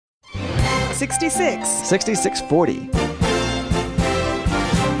66.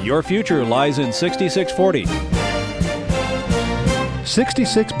 6640. Your future lies in 6640.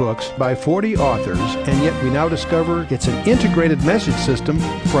 66 books by 40 authors, and yet we now discover it's an integrated message system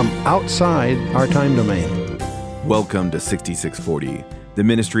from outside our time domain. Welcome to 6640, the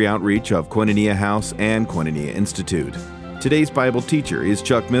ministry outreach of Koinonia House and Koinonia Institute. Today's Bible teacher is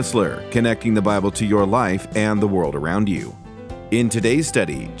Chuck Missler, connecting the Bible to your life and the world around you. In today's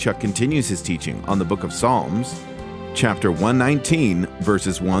study, Chuck continues his teaching on the book of Psalms, chapter 119,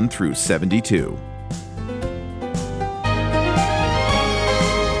 verses 1 through 72.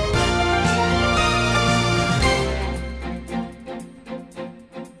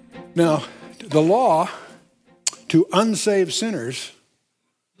 Now, the law to unsaved sinners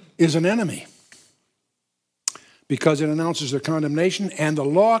is an enemy because it announces their condemnation, and the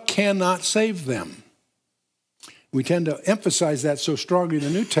law cannot save them. We tend to emphasize that so strongly in the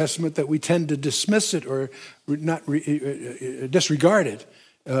New Testament that we tend to dismiss it or not disregard it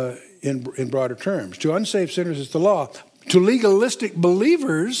in broader terms. To unsaved sinners, it's the law. To legalistic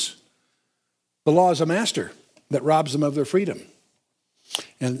believers, the law is a master that robs them of their freedom.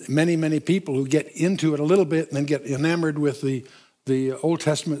 And many, many people who get into it a little bit and then get enamored with the Old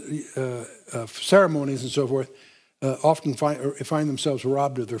Testament ceremonies and so forth often find themselves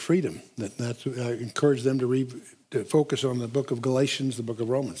robbed of their freedom. That's I encourage them to focus on the book of Galatians, the book of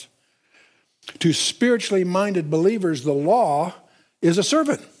Romans. To spiritually minded believers, the law is a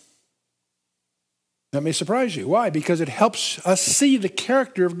servant. That may surprise you. Why? Because it helps us see the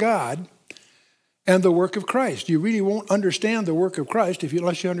character of God and the work of Christ. You really won't understand the work of Christ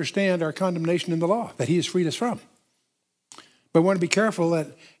unless you understand our condemnation in the law that he has freed us from. But we want to be careful that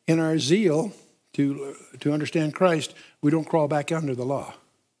in our zeal to understand Christ, we don't crawl back under the law.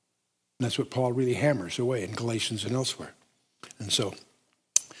 And that's what Paul really hammers away in Galatians and elsewhere. And so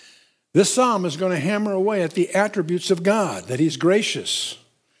this psalm is going to hammer away at the attributes of God, that he's gracious,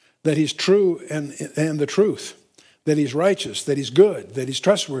 that he's true and the truth, that he's righteous, that he's good, that he's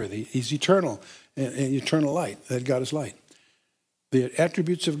trustworthy, he's eternal, and eternal light, that God is light. The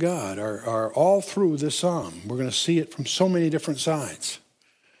attributes of God are all through this psalm. We're going to see it from so many different sides.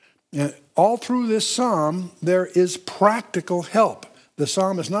 And all through this psalm, there is practical help. The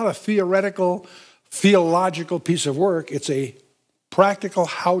psalm is not a theological piece of work. It's a practical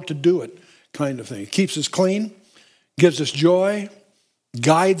how to do it kind of thing. It keeps us clean, gives us joy,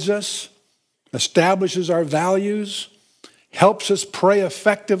 guides us, establishes our values, helps us pray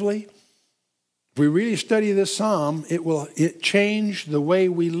effectively. If we really study this psalm, it change the way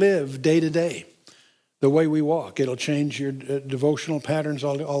we live day to day, the way we walk. It'll change your devotional patterns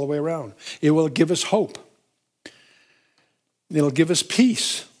all the way around. It will give us hope. It'll give us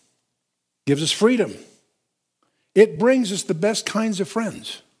peace, gives us freedom. It brings us the best kinds of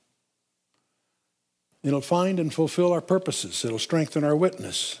friends. It'll find and fulfill our purposes. It'll strengthen our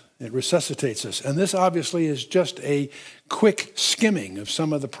witness. It resuscitates us. And this obviously is just a quick skimming of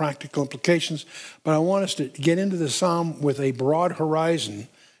some of the practical implications, but I want us to get into the psalm with a broad horizon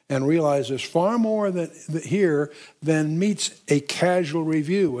and realize there's far more here than meets a casual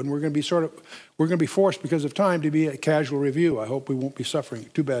review. And we're going to be forced because of time to be a casual review. I hope we won't be suffering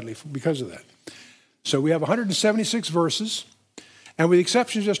too badly because of that. So we have 176 verses, and with the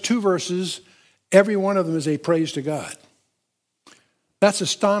exception of just 2 verses, every one of them is a praise to God. That's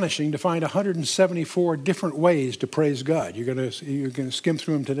astonishing to find 174 different ways to praise God. You're going to skim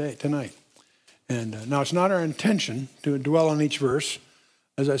through them tonight. And now it's not our intention to dwell on each verse.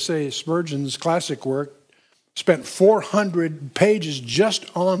 As I say, Spurgeon's classic work spent 400 pages just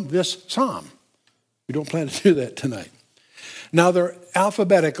on this psalm. We don't plan to do that tonight. Now they're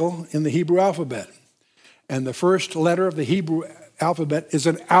alphabetical in the Hebrew alphabet. And the first letter of the Hebrew alphabet is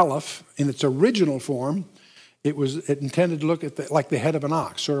an aleph in its original form. It intended to look at like the head of an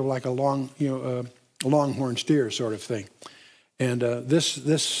ox, sort of like a longhorn steer sort of thing. And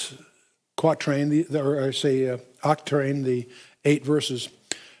this quatrain, octrain, the 8 verses,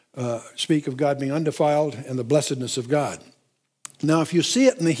 speak of God being undefiled and the blessedness of God. Now, if you see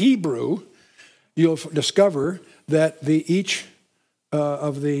it in the Hebrew, you'll discover that each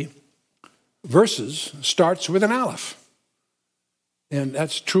of the verses starts with an aleph. And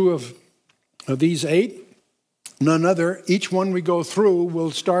that's true of these 8. None other. Each one we go through will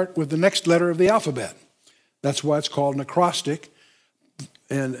start with the next letter of the alphabet. That's why it's called an acrostic,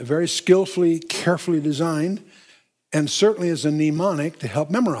 and very skillfully, carefully designed, and certainly is a mnemonic to help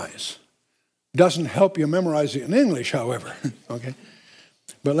memorize. Doesn't help you memorize it in English, however. Okay,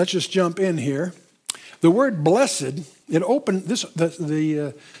 but let's just jump in here. The word blessed, Psalm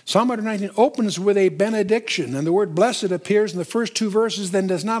 119 opens with a benediction, and the word blessed appears in the first two verses, then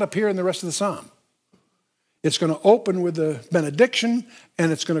does not appear in the rest of the psalm. It's going to open with a benediction,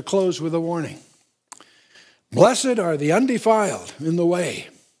 and it's going to close with a warning. Blessed are the undefiled in the way.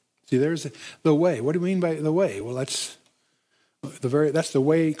 See, there's the way. What do you mean by the way? Well, that's the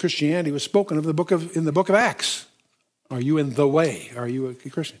way Christianity was spoken of in the book of Acts. Are you in the way? Are you a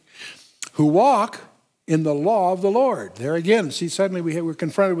Christian? Who walk in the law of the Lord. There again, see, suddenly we're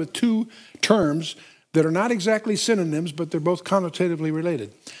confronted with two terms that are not exactly synonyms, but they're both connotatively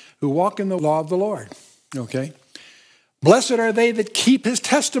related. Who walk in the law of the Lord. Okay? Blessed are they that keep his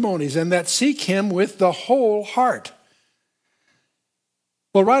testimonies and that seek him with the whole heart.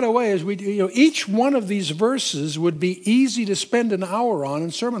 Well, right away, as each one of these verses would be easy to spend an hour on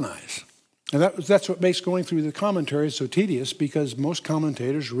and sermonize. And that's what makes going through the commentaries so tedious, because most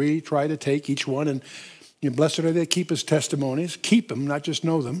commentators really try to take each one and, blessed are they that keep his testimonies, keep them, not just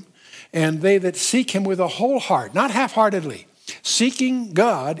know them, and they that seek him with a whole heart, not half-heartedly. Seeking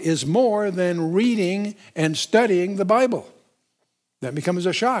God is more than reading and studying the Bible. That becomes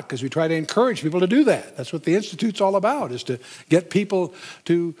a shock because we try to encourage people to do that. That's what the Institute's all about, is to get people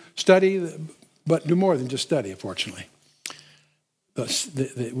to study, but do more than just study, unfortunately.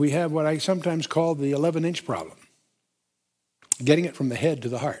 We have what I sometimes call the 11-inch problem, getting it from the head to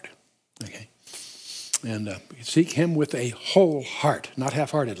the heart. Okay, and seek him with a whole heart, not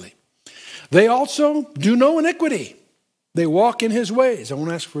half-heartedly. They also do no iniquity. They walk in his ways. I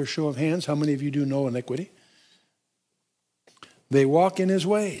won't ask for a show of hands. How many of you do know iniquity? They walk in his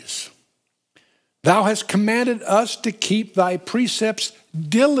ways. Thou hast commanded us to keep thy precepts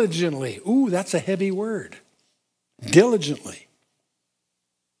diligently. Ooh, that's a heavy word. Diligently.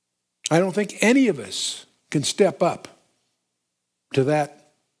 I don't think any of us can step up to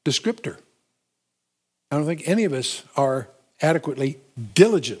that descriptor. I don't think any of us are adequately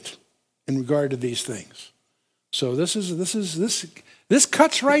diligent in regard to these things. So this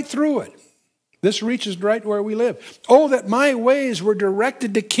cuts right through it. This reaches right where we live. Oh, that my ways were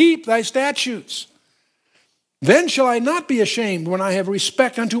directed to keep thy statutes. Then shall I not be ashamed when I have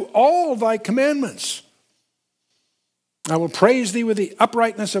respect unto all thy commandments. I will praise thee with the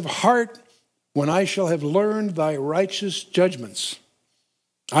uprightness of heart when I shall have learned thy righteous judgments.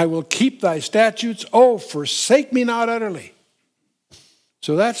 I will keep thy statutes. Oh, forsake me not utterly.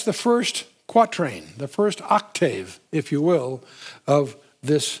 So that's the first quatrain, the first octave, if you will, of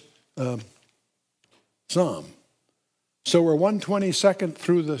this psalm. So we're 1/22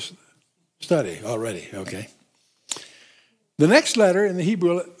 through the study already, okay? The next letter in the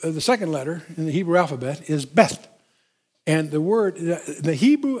Hebrew, the second letter in the Hebrew alphabet is Beth. And the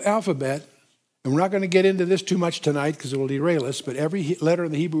Hebrew alphabet, and we're not going to get into this too much tonight because it will derail us, but every letter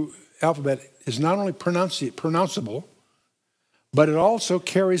in the Hebrew alphabet is not only pronounceable, but it also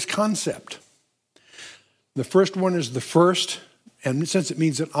carries concept. The first one is the first, and since it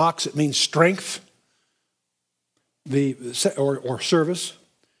means an ox, it means strength, or service.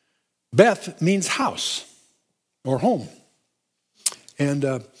 Beth means house or home.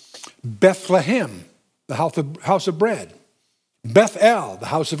 And Bethlehem, the house of bread. Bethel, the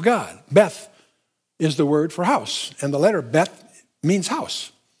house of God. Beth is the word for house, and the letter Beth means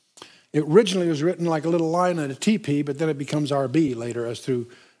house. It originally was written like a little line on a TP, but then it becomes RB later as through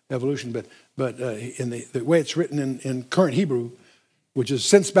evolution. But in the way it's written in current Hebrew, which is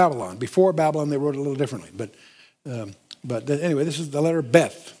since Babylon. Before Babylon, they wrote it a little differently. But anyway, this is the letter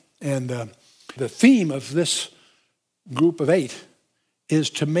Beth. And the theme of this group of 8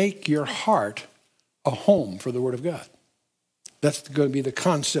 is to make your heart a home for the Word of God. That's going to be the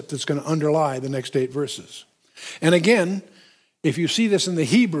concept that's going to underlie the next 8 verses. And again, if you see this in the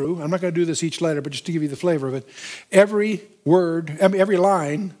Hebrew, I'm not going to do this each letter, but just to give you the flavor of it, every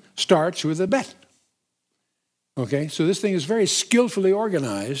line starts with a bet. Okay, so this thing is very skillfully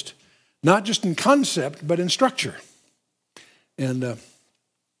organized, not just in concept, but in structure. And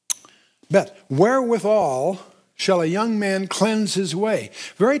bet, wherewithal shall a young man cleanse his way?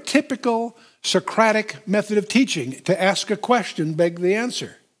 Very typical Socratic method of teaching. To ask a question, beg the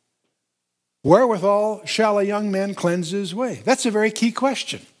answer. Wherewithal shall a young man cleanse his way? That's a very key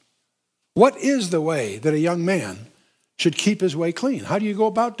question. What is the way that a young man should keep his way clean? How do you go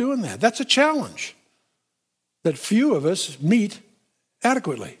about doing that? That's a challenge that few of us meet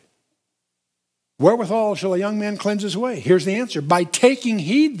adequately. Wherewithal shall a young man cleanse his way? Here's the answer. By taking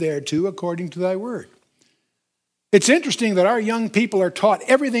heed thereto according to thy word. It's interesting that our young people are taught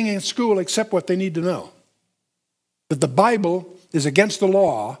everything in school except what they need to know. That the Bible is against the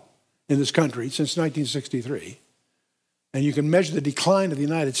law in this country since 1963. And you can measure the decline of the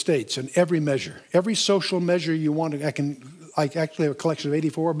United States in every measure. Every social measure you want to, I actually have a collection of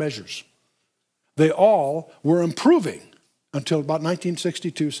 84 measures. They all were improving until about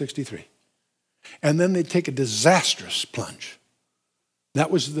 1962, 63. And then they'd take a disastrous plunge.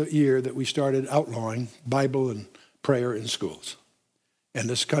 That was the year that we started outlawing Bible and prayer in schools. And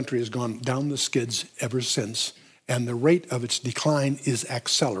this country has gone down the skids ever since. And the rate of its decline is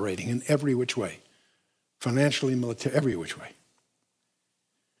accelerating in every which way. Financially, military, every which way.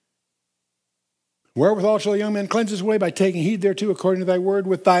 Wherewithal shall a young man cleanse his way? By taking heed thereto according to thy word.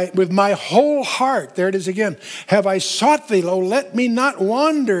 With my whole heart, there it is again, have I sought thee, lo, let me not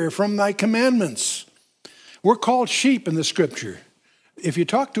wander from thy commandments. We're called sheep in the scripture. If you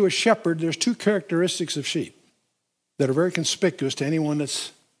talk to a shepherd, there's two characteristics of sheep that are very conspicuous to anyone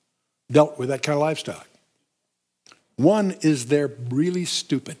that's dealt with that kind of livestock. One is they're really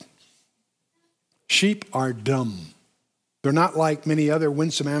stupid. Sheep are dumb. They're not like many other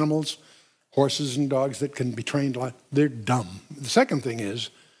winsome animals, horses and dogs that can be trained. They're dumb. The second thing is,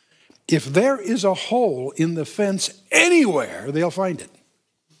 if there is a hole in the fence anywhere, they'll find it.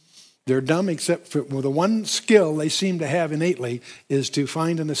 They're dumb except for the one skill they seem to have innately is to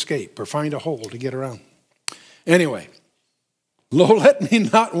find an escape or find a hole to get around. Anyway, lo, let me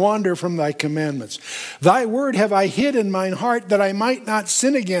not wander from thy commandments. Thy word have I hid in mine heart that I might not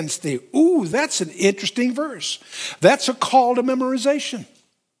sin against thee. Ooh, that's an interesting verse. That's a call to memorization.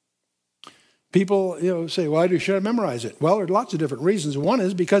 People, say, why should I memorize it? Well, there are lots of different reasons. One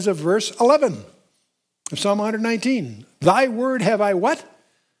is because of verse 11 of Psalm 119. Thy word have I what?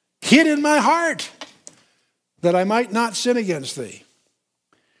 Hid in my heart that I might not sin against thee.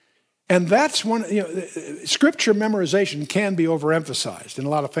 And that's one, scripture memorization can be overemphasized. In a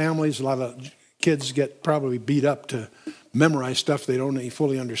lot of families, a lot of kids get probably beat up to memorize stuff they don't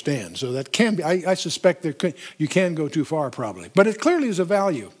fully understand. So that can be, I suspect you can go too far probably. But it clearly is a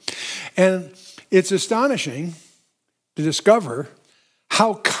value. And it's astonishing to discover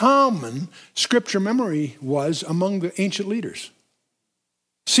how common scripture memory was among the ancient leaders.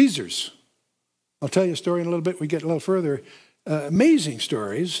 Caesars. I'll tell you a story in a little bit. We get a little further. Amazing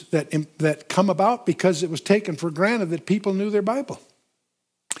stories that come about because it was taken for granted that people knew their Bible.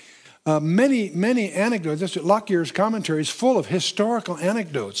 Many anecdotes. Lockyer's commentary is full of historical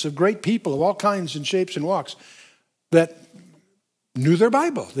anecdotes of great people of all kinds and shapes and walks that knew their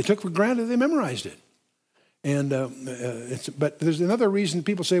Bible. They took for granted they memorized it. And but there's another reason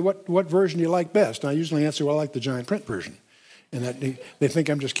people say, what version do you like best? And I usually answer, well, I like the giant print version. And that they think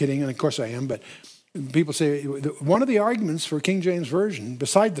I'm just kidding, and of course I am, but people say one of the arguments for King James Version,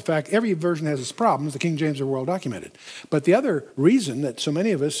 beside the fact every version has its problems, the King James are well documented. But the other reason that so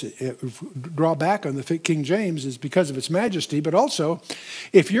many of us draw back on the King James is because of its majesty, but also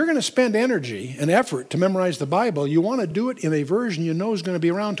if you're going to spend energy and effort to memorize the Bible, you want to do it in a version you know is going to be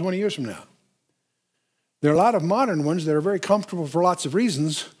around 20 years from now. There are a lot of modern ones that are very comfortable for lots of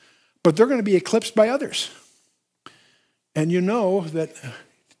reasons, but they're going to be eclipsed by others. And you know that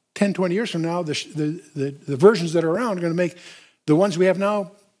 10, 20 years from now, the versions that are around are going to make the ones we have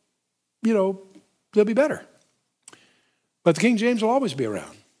now, they'll be better. But the King James will always be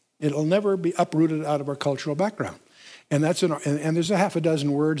around. It'll never be uprooted out of our cultural background. And and there's a half a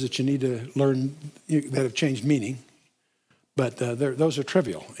dozen words that you need to learn that have changed meaning. But those are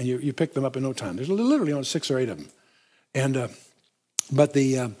trivial, and you pick them up in no time. There's literally only 6 or 8 of them. And but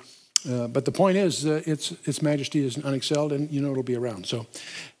the point is, its majesty is unexcelled, and it'll be around. So,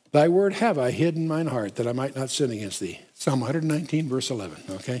 thy word have I hid in mine heart, that I might not sin against thee. Psalm 119, verse 11,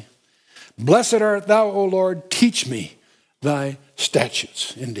 okay? Blessed art thou, O Lord, teach me thy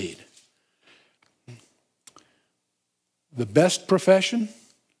statutes, indeed. The best profession,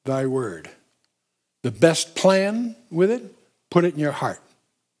 thy word. The best plan with it, put it in your heart.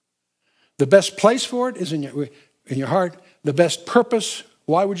 The best place for it is in your heart. The best purpose,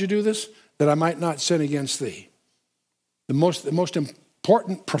 why would you do this? That I might not sin against thee. The most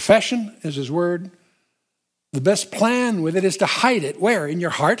important profession is his word. The best plan with it is to hide it. Where? In your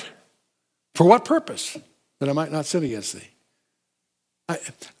heart. For what purpose? That I might not sin against thee.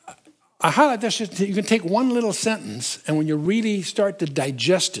 I highlight this. You can take one little sentence, and when you really start to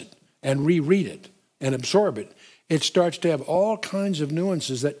digest it and reread it and absorb it, it starts to have all kinds of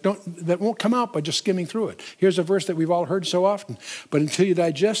nuances that won't come out by just skimming through it. Here's a verse that we've all heard so often, but until you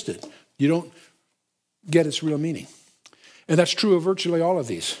digest it, you don't get its real meaning. And that's true of virtually all of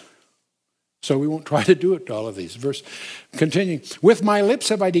these. So we won't try to do it to all of these. Verse continuing, with my lips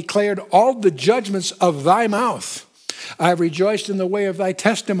have I declared all the judgments of thy mouth. I have rejoiced in the way of thy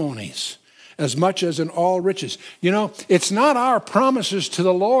testimonies, as much as in all riches. It's not our promises to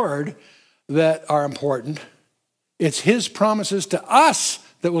the Lord that are important. It's his promises to us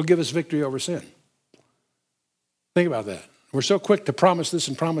that will give us victory over sin. Think about that. We're so quick to promise this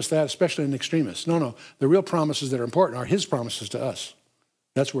and promise that, especially in extremists. No. The real promises that are important are his promises to us.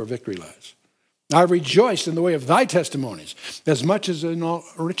 That's where victory lies. I rejoiced in the way of thy testimonies as much as in all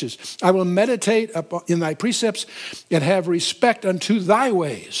riches. I will meditate in thy precepts and have respect unto thy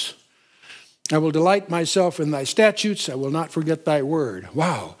ways. I will delight myself in thy statutes. I will not forget thy word.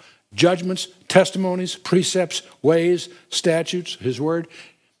 Wow. Judgments, testimonies, precepts, ways, statutes, his word.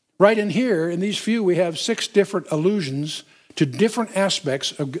 Right in here, in these few, we have 6 different allusions to different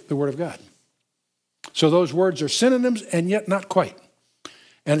aspects of the Word of God. So those words are synonyms and yet not quite.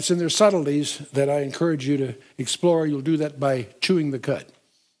 And it's in their subtleties that I encourage you to explore. You'll do that by chewing the cud.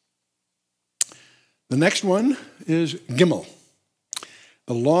 The next one is Gimel,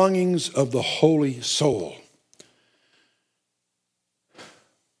 the longings of the holy soul.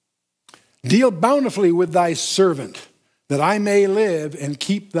 Deal bountifully with thy servant, that I may live and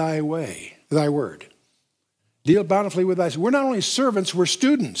keep thy word. Deal bountifully with thy servant. We're not only servants, we're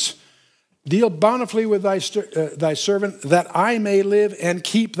students. Deal bountifully with thy servant, that I may live and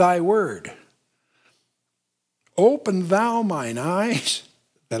keep thy word. Open thou mine eyes,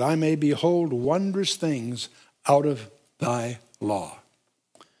 that I may behold wondrous things out of thy law.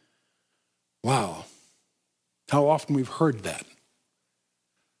 Wow. How often we've heard that.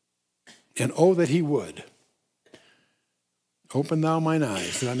 And oh, that he would. Open thou mine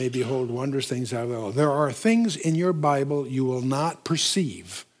eyes, that I may behold wondrous things out of thy law. There are things in your Bible you will not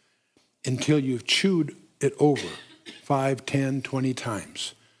perceive until you've chewed it over 5, 10, 20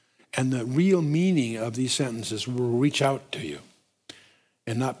 times. And the real meaning of these sentences will reach out to you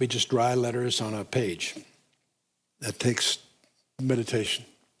and not be just dry letters on a page. That takes meditation.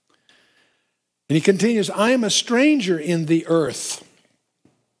 And he continues, I am a stranger in the earth.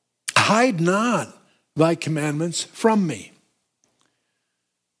 Hide not thy commandments from me.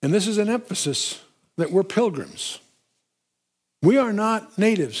 And this is an emphasis that we're pilgrims. We are not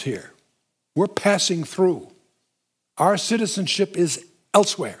natives here. We're passing through. Our citizenship is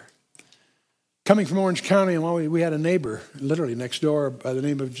elsewhere. Coming from Orange County, we had a neighbor literally next door by the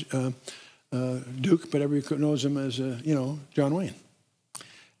name of Duke, but everybody knows him as, John Wayne.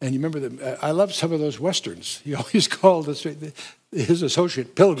 And you remember that I love some of those Westerns. He always called his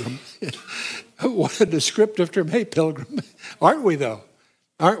associate Pilgrim. What a descriptive term. Hey, Pilgrim. Aren't we, though?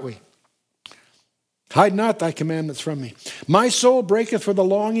 Aren't we? Hide not thy commandments from me. My soul breaketh for the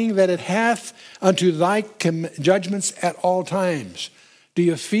longing that it hath unto thy judgments at all times. Do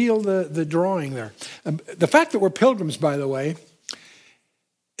you feel the drawing there? The fact that we're pilgrims, by the way,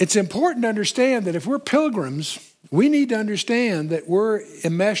 it's important to understand that if we're pilgrims, we need to understand that we're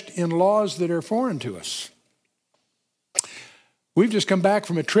enmeshed in laws that are foreign to us. We've just come back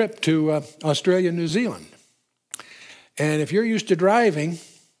from a trip to Australia and New Zealand. And if you're used to driving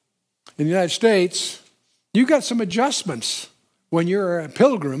in the United States, you've got some adjustments when you're a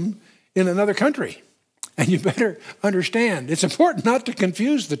pilgrim in another country. And you better understand. It's important not to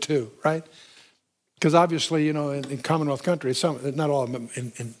confuse the two, right? Because obviously, in Commonwealth countries, not all of them,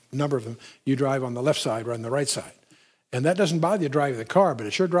 in a number of them, you drive on the left side or on the right side. And that doesn't bother you driving the car, but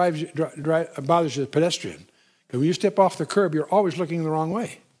it sure bothers you as a pedestrian. Because when you step off the curb, you're always looking the wrong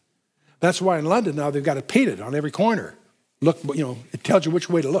way. That's why in London now they've got it painted on every corner. Look, it tells you which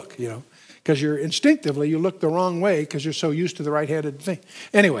way to look, because you're instinctively, you look the wrong way because you're so used to the right-handed thing.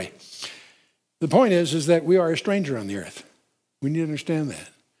 Anyway, the point is that we are a stranger on the earth. We need to understand that.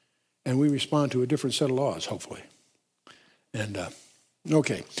 And we respond to a different set of laws, hopefully. And,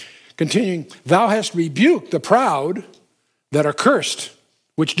 okay. Continuing, thou hast rebuked the proud that are cursed,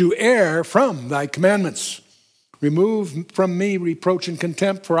 which do err from thy commandments. Remove from me reproach and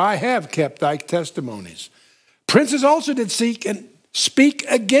contempt, for I have kept thy testimonies. Princes also did seek and speak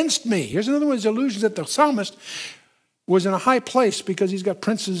against me. Here's another one of his allusions that the psalmist was in a high place because he's got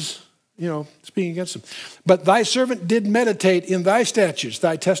princes, speaking against him. But thy servant did meditate in thy statutes.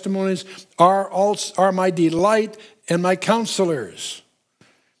 Thy testimonies are my delight and my counselors.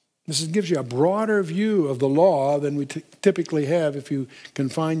 This gives you a broader view of the law than we typically have if you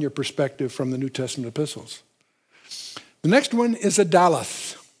confine your perspective from the New Testament epistles. The next one is a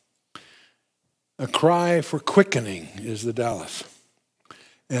Daleth. A cry for quickening is the Daleth.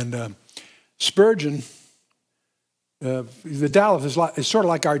 And Spurgeon, the Daleth is sort of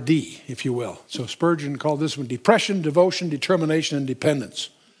like our D, if you will. So Spurgeon called this one depression, devotion, determination, and dependence.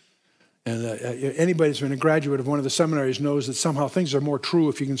 And anybody who's been a graduate of one of the seminaries knows that somehow things are more true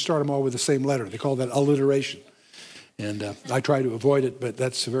if you can start them all with the same letter. They call that alliteration. And I try to avoid it, but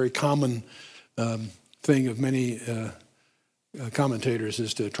that's a very common thing of many commentators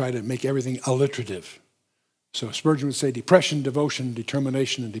is to try to make everything alliterative. So Spurgeon would say depression, devotion,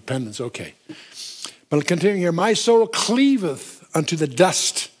 determination, and dependence. Okay. But continuing here, my soul cleaveth unto the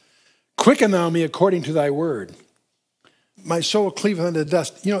dust. Quicken thou me according to thy word. My soul cleaveth unto the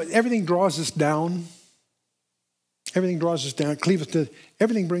dust. You know, everything draws us down. Everything draws us down. Cleaveth to,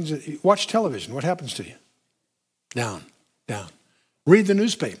 everything brings it. Watch television. What happens to you? Down, down. Read the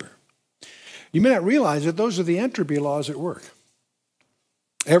newspaper. You may not realize that those are the entropy laws at work.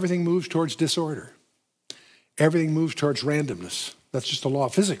 Everything moves towards disorder. Everything moves towards randomness. That's just the law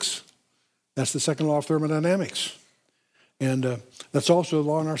of physics. That's the second law of thermodynamics. And that's also the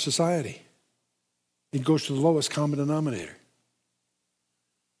law in our society. It goes to the lowest common denominator.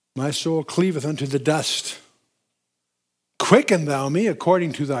 My soul cleaveth unto the dust. Quicken thou me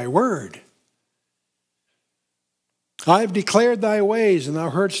according to thy word. I have declared thy ways, and thou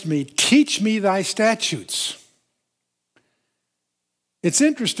heardst me. Teach me thy statutes. It's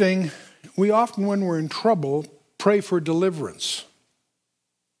interesting, we often, when we're in trouble, pray for deliverance.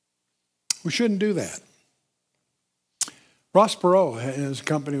 We shouldn't do that. Ross Perot and his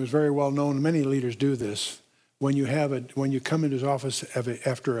company was very well known. Many leaders do this. When you come into his office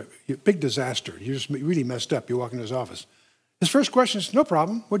after a big disaster, you just really messed up, you walk into his office. His first question is, no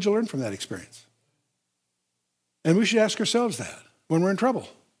problem, what'd you learn from that experience? And we should ask ourselves that when we're in trouble.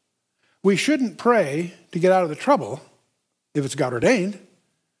 We shouldn't pray to get out of the trouble if it's God ordained.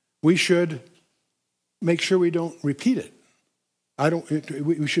 We should make sure we don't repeat it.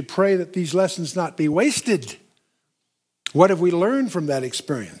 We should pray that these lessons not be wasted. What have we learned from that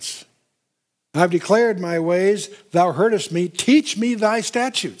experience? I've declared my ways, thou heardest me, teach me thy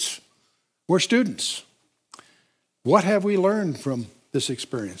statutes. We're students. What have we learned from this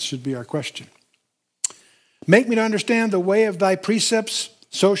experience should be our question. Make me to understand the way of thy precepts,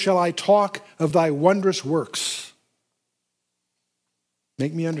 so shall I talk of thy wondrous works.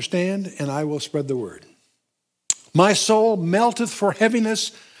 Make me understand, and I will spread the word. My soul melteth for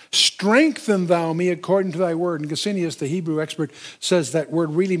heaviness. Strengthen thou me according to thy word. And Gesenius, the Hebrew expert, says that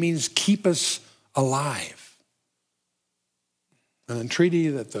word really means keep us alive. An entreaty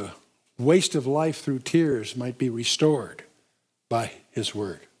that the waste of life through tears might be restored by his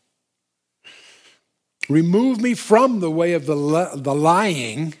word. Remove me from the way of the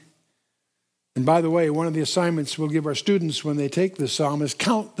lying. And by the way, one of the assignments we'll give our students when they take this psalm is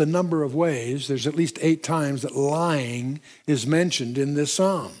count the number of ways. There's at least 8 times that lying is mentioned in this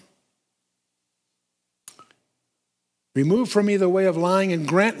psalm. Remove from me the way of lying and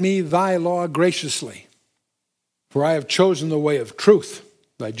grant me thy law graciously. For I have chosen the way of truth.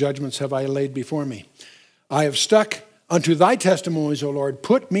 Thy judgments have I laid before me. I have stuck unto thy testimonies, O Lord.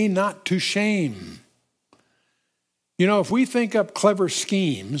 Put me not to shame. You know, if we think up clever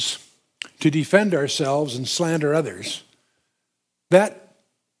schemes to defend ourselves and slander others, that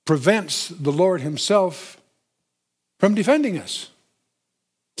prevents the Lord himself from defending us.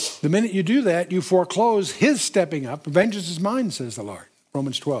 The minute you do that, you foreclose his stepping up. Vengeance is mine, says the Lord.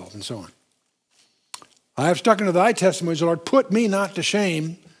 Romans 12, and so on. I have stuck unto thy testimonies, O Lord. Put me not to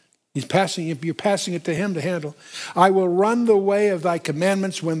shame. You're passing it to him to handle. I will run the way of thy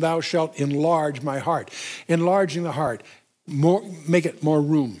commandments when thou shalt enlarge my heart. Enlarging the heart. Make it more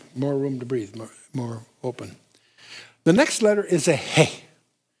room to breathe, more open. The next letter is a hey.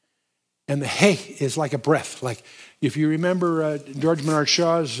 And the hey is like a breath. Like if you remember George Bernard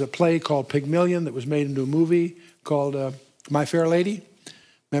Shaw's play called Pygmalion that was made into a movie called My Fair Lady.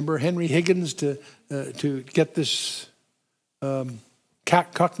 Remember Henry Higgins to get this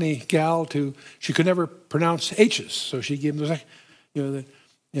Cockney gal she could never pronounce H's. So she gave him,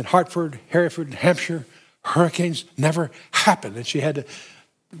 in Hartford, Hereford, Hampshire, hurricanes never happened. And she had to,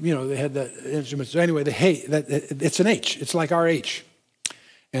 they had the instruments. So anyway, the hey, it's an H. It's like our H.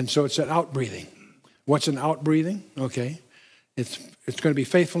 And so it's an outbreathing. What's an outbreathing? Okay. It's going to be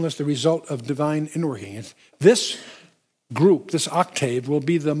faithfulness, the result of divine inworking. This group, this octave, will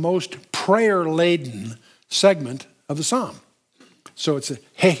be the most prayer-laden segment of the psalm. So it's a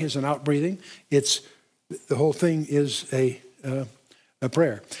hey is an outbreathing. The whole thing is a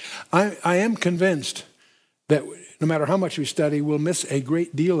prayer. I am convinced that no matter how much we study, we'll miss a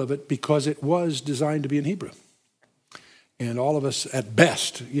great deal of it because it was designed to be in Hebrew. And all of us, at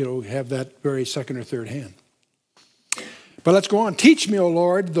best, have that very second or third hand. But let's go on. Teach me, O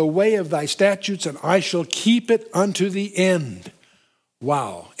Lord, the way of thy statutes, and I shall keep it unto the end.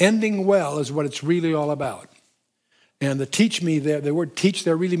 Wow. Ending well is what it's really all about. And the teach me there, the word teach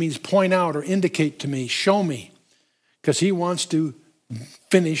there really means point out or indicate to me, show me, because he wants to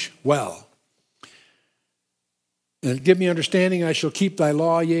finish well. And give me understanding, I shall keep thy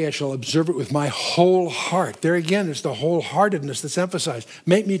law, yea, I shall observe it with my whole heart. There again, it's the wholeheartedness that's emphasized.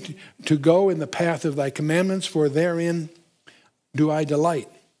 Make me to go in the path of thy commandments, for therein do I delight.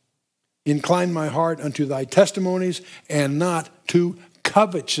 Incline my heart unto thy testimonies, and not to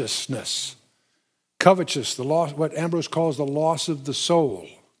covetousness. Covetous, the loss, what Ambrose calls the loss of the soul.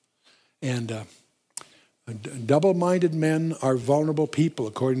 And double-minded men are vulnerable people,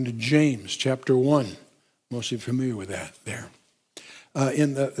 according to James chapter 1. Most of you are familiar with that there.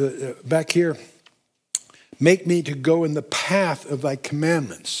 Back here, make me to go in the path of thy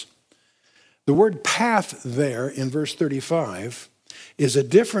commandments. The word path there in verse 35 is a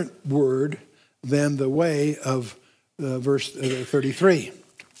different word than the way of verse 33.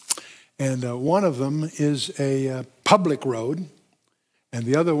 And one of them is a public road, and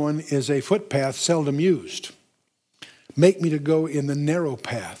the other one is a footpath seldom used. Make me to go in the narrow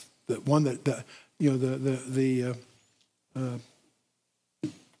path, the one that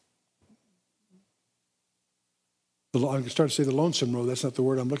I'm starting to say the lonesome road. That's not the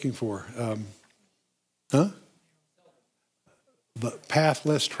word I'm looking for. The path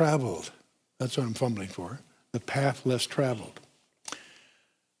less traveled. That's what I'm fumbling for. The path less traveled.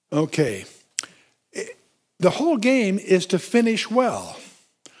 Okay. The whole game is to finish well.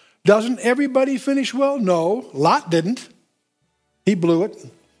 Doesn't everybody finish well? No. Lot didn't. He blew it.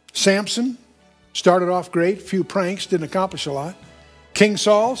 Samson started off great, few pranks, didn't accomplish a lot. King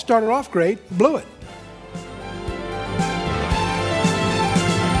Saul started off great, blew it.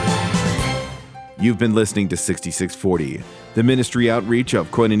 You've been listening to 6640, the ministry outreach of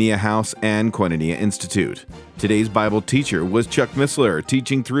Koinonia House and Koinonia Institute. Today's Bible teacher was Chuck Missler,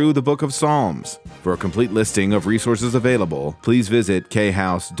 teaching through the book of Psalms. For a complete listing of resources available, please visit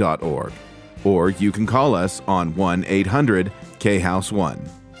khouse.org. Or you can call us on 1-800-KHOUSE-1.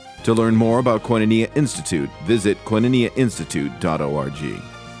 To learn more about Koinonia Institute, visit koinoniainstitute.org.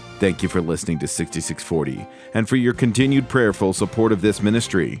 Thank you for listening to 6640 and for your continued prayerful support of this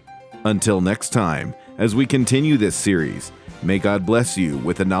ministry. Until next time, as we continue this series, may God bless you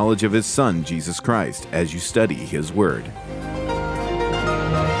with the knowledge of His Son, Jesus Christ, as you study His Word.